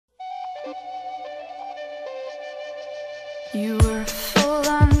You were full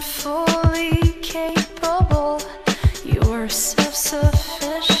and fully capable. You were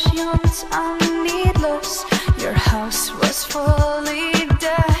self-sufficient and needless. Your house was fully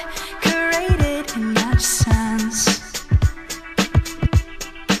decorated in that sense.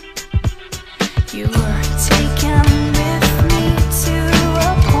 You were taken with me to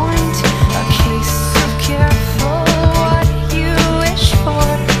a point, a case of careful what you wish for,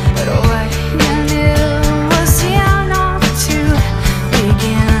 but what you knew was enough to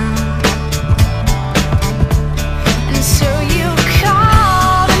begin. And so you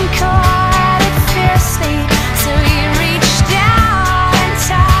called and caught it fiercely, so you reached down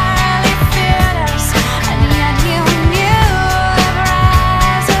entirely fearless, and yet you knew of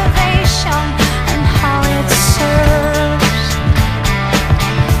reservation and how it serves.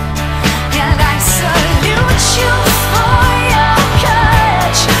 And I salute you for your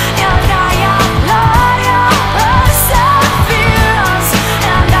courage, and I applaud your perseverance,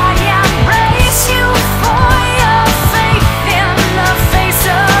 and I embrace you for your faith in the face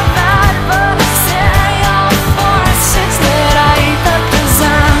of adversarial forces that I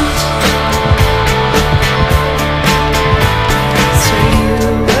represent. So you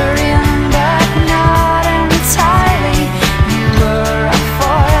were in, but not entirely. You were up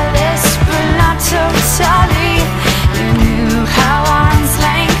for this, but not totally. You knew how arm's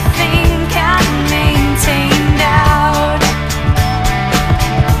length think and maintained out.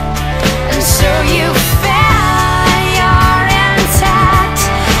 And so you found you're intact.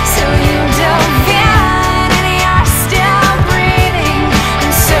 So you dove in and you're still breathing.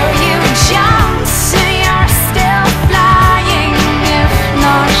 And so you jumped and you're still flying, if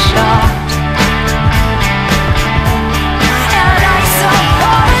not shocked. And I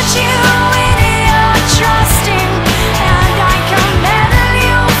support you in your trusting, and I commend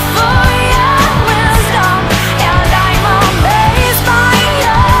you for your wisdom, and I'm amazed by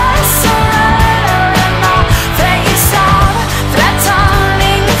your surrender in the face of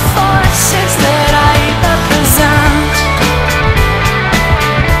threatening forces that I represent.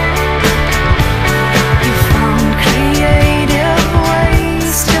 You found creative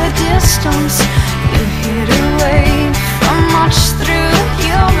ways to distance. You hid away from much through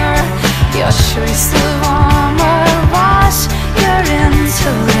humor. Your choice of armor was your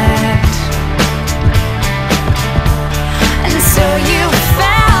intellect.